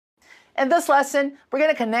In this lesson, we're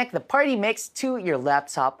going to connect the party mix to your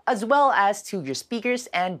laptop as well as to your speakers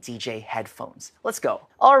and DJ headphones. Let's go.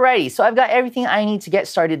 Alrighty, so I've got everything I need to get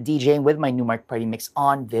started DJing with my Numark party mix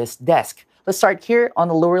on this desk. Let's start here on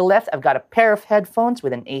the lower left. I've got a pair of headphones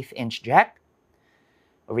with an 1/8" jack.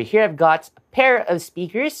 Over here, I've got a pair of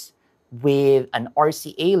speakers with an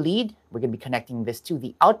RCA lead. We're going to be connecting this to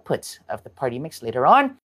the output of the party mix later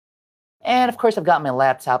on. And of course, I've got my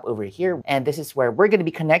laptop over here, and this is where we're going to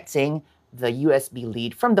be connecting the USB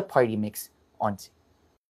lead from the party mix onto.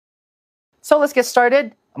 So let's get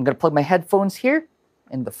started. I'm going to plug my headphones here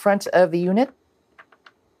in the front of the unit.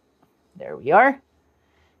 There we are.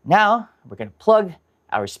 Now, we're going to plug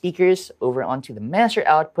our speakers over onto the master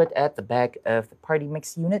output at the back of the party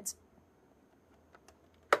mix unit.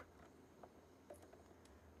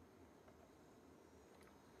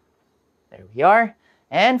 There we are.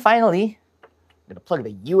 And finally, I'm going to plug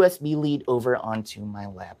the USB lead over onto my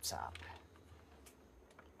laptop.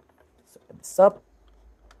 Let's open this up.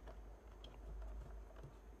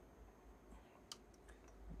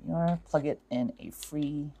 There we are. Plug it in a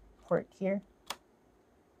free port here.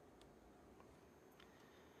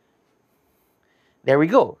 There we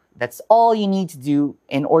go. That's all you need to do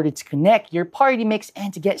in order to connect your party mix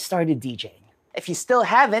and to get started DJing. If you still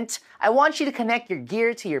haven't, I want you to connect your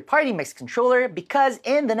gear to your party mix controller because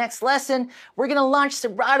in the next lesson, we're going to launch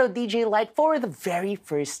Serato DJ Lite for the very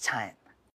first time.